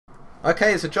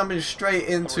Okay, so jumping straight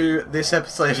into this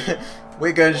episode,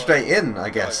 we're going straight in,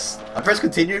 I guess. I pressed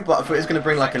continue, but I thought it was going to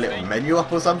bring like a little menu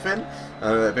up or something,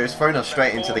 but it's thrown us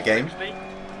straight into the game.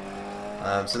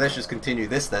 So let's just continue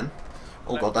this then.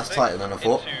 Oh god, that's tighter than I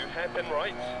thought.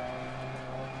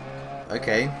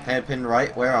 Okay, hairpin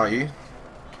right, where are you?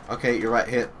 Okay, you're right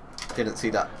here. Didn't see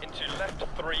that. Into left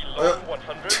 3 long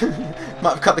 100.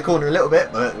 Might have cut the corner a little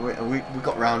bit, but we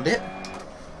got round it.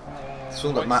 That's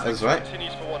all that matters, right?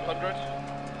 Continues for 100.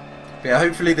 But yeah,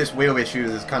 hopefully this wheel issue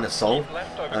is kind of solved.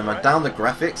 I down the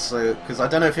graphics, so because I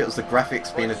don't know if it was the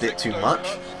graphics being a bit too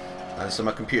much, so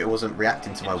my computer wasn't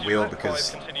reacting to my wheel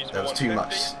because there was too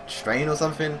much strain or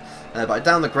something. But I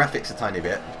down the graphics a tiny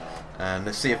bit, and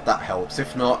let's see if that helps.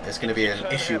 If not, it's going to be an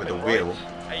issue with the wheel.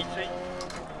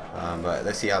 But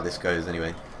let's see how this goes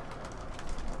anyway.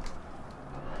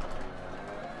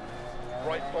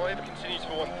 Right 5 continues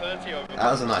for 130 over.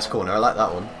 That was a nice corner, I like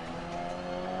that one.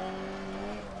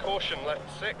 Caution left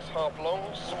 6, half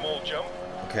long, small jump.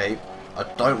 Okay, I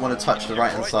don't want to touch the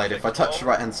right hand side. If I touch the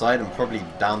right hand side, I'm probably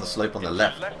down the slope on the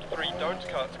left. Left 3 don't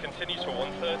cut, continues for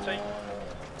 130.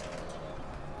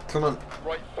 Come on.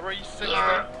 Right 3, 60.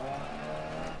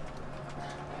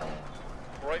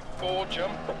 Right 4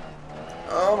 jump.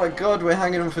 Oh my god, we're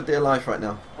hanging on for dear life right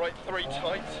now. Right 3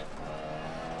 tight.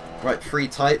 Right 3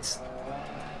 tight.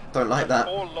 Don't like that.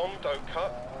 4 long don't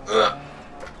cut.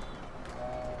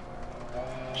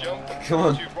 Jump. Come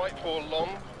on. Right 4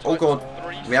 long. Oh god,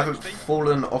 360. we haven't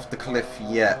fallen off the cliff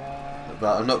yet.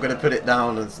 But I'm not going to put it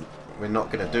down as we're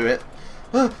not going to do it.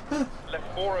 Left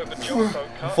 4 over jump don't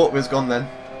I cut. thought we was gone then.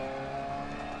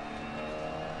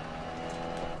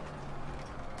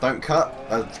 Don't cut.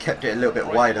 I kept it a little bit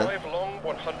wider. 5 long,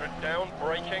 100 down,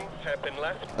 braking, hairpin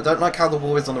left. I don't like how the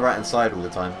wall is on the right hand side all the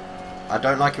time. I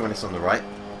don't like it when it's on the right.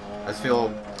 I just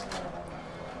feel...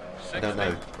 I don't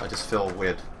know. I just feel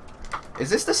weird. Is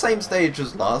this the same stage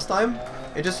as last time?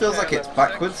 It just feels like it's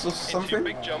backwards or something.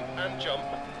 Big jump and jump.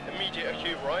 Immediate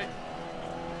acute right.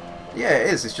 Yeah,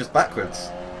 it is. It's just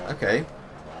backwards. Okay.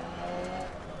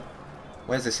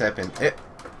 Where's this hairpin? It.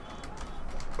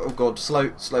 Oh god,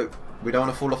 slow, slow. We don't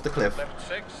want to fall off the cliff. Left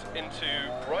 6 into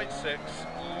right 6.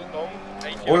 Long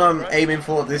 80. All I'm aiming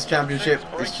for this championship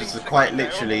is just to quite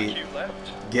literally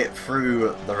get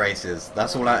through the races.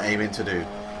 That's all I'm aiming to do.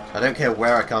 I don't care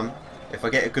where I come. If I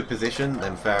get a good position,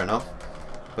 then fair enough.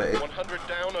 But it... 100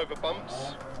 down over bumps.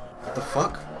 What the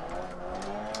fuck?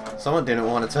 Someone didn't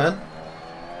want to turn.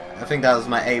 I think that was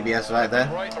my ABS right there.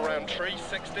 Right around tree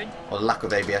 60. Or lack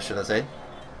of ABS, should I say.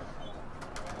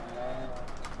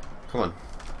 Come on.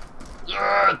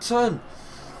 Turn!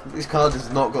 This car has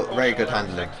not got very good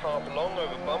handling. 6 half long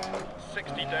over bump.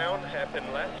 60 down, hairpin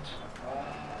left.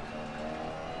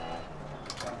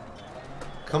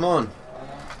 Come on.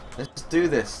 Let's do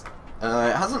this.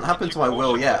 It hasn't happened to my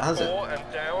wheel yet, has it? I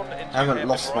haven't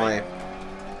lost my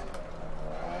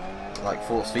like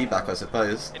force feedback, I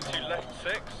suppose. Into left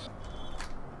 6.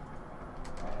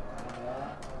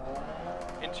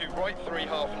 Into right 3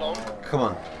 half long. Come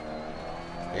on.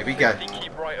 Here we go.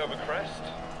 Keep right over crest.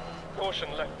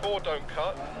 Caution left 4 don't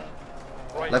cut.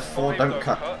 Right Left 4 5 don't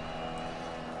cut.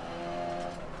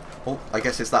 Oh, I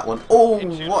guess it's that one. Oh,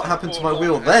 what happened to my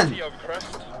wheel then?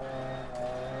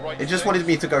 Right It just 6. wanted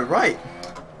me to go right.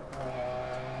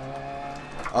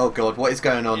 Oh god, what is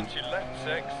going on? Into left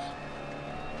 6.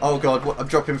 Oh god, what, I'm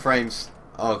dropping frames.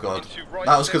 Oh god.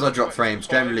 That was because I dropped frames.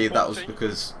 Generally, that was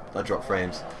because I dropped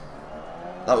frames.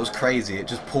 That was crazy. It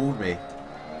just pulled me.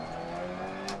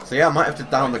 So yeah, I might have to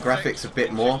down the graphics a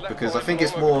bit more because I think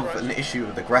it's more of an issue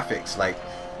with the graphics. Like,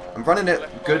 I'm running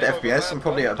at good FPS. I'm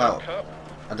probably at about,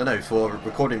 I don't know, for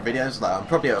recording videos, like I'm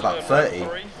probably at about 30,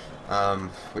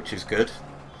 which is good.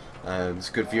 It's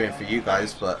good viewing for you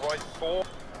guys, but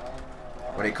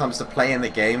when it comes to playing the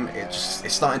game, it's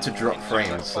starting to drop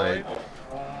frames. So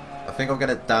I think I'm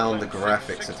gonna down the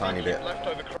graphics a tiny bit.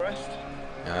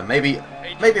 Maybe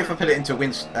if I put it into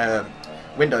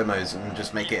window modes and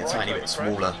just make it a tiny bit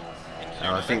smaller.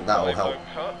 I think that will help.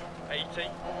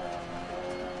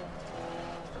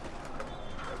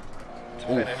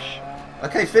 Ooh.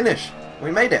 Okay, finish.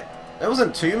 We made it. There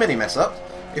wasn't too many mess ups.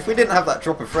 If we didn't have that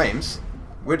drop of frames,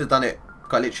 we'd have done it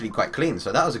quite literally quite clean.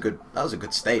 So that was a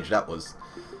good stage. That was.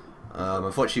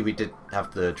 Unfortunately, we did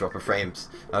have the drop of frames.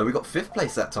 We got 5th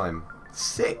place that time.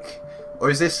 Sick. Or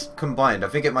is this combined? I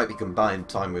think it might be combined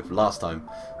time with last time.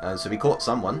 So we caught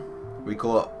someone. We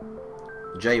caught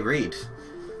Jay Reed.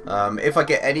 If I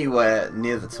get anywhere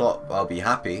near the top, I'll be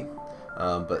happy.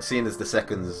 But seeing as the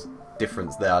seconds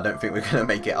difference there, I don't think we're going to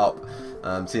make it up.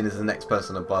 Seeing as the next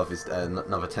person above is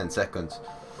another 10 seconds.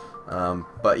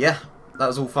 But yeah, that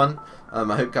was all fun. I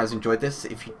hope you guys enjoyed this.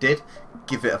 If you did,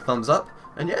 give it a thumbs up.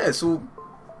 And yeah, it's all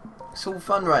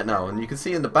fun right now. And you can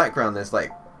see in the background there's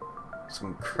like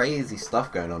some crazy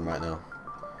stuff going on right now.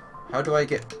 How do I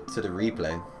get to the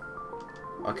replay?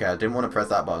 Okay, I didn't want to press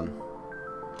that button.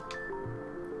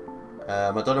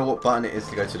 I don't know what button it is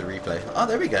to go to the replay. Oh,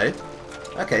 there we go.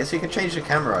 Okay, so you can change the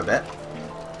camera, I bet.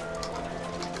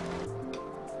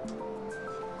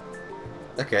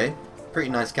 Okay, pretty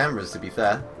nice cameras to be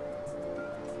fair.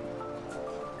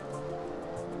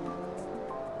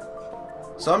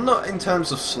 So I'm not, in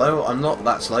terms of slow, I'm not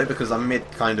that slow because I'm mid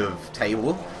kind of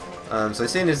table. So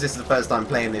seeing as this is the first time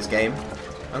playing this game,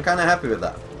 I'm kind of happy with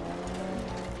that.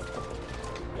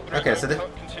 Okay, so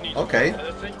okay.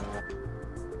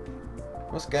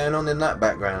 What's going on in that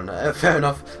background? Fair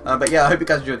enough. But yeah, I hope you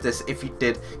guys enjoyed this. If you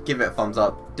did, give it a thumbs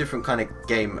up. Different kind of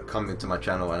game coming to my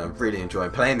channel, and I'm really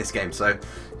enjoying playing this game. So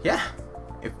yeah,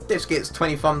 if this gets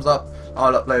 20 thumbs up,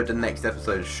 I'll upload the next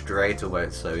episode straight away.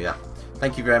 So yeah,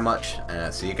 thank you very much,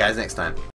 and see you guys next time.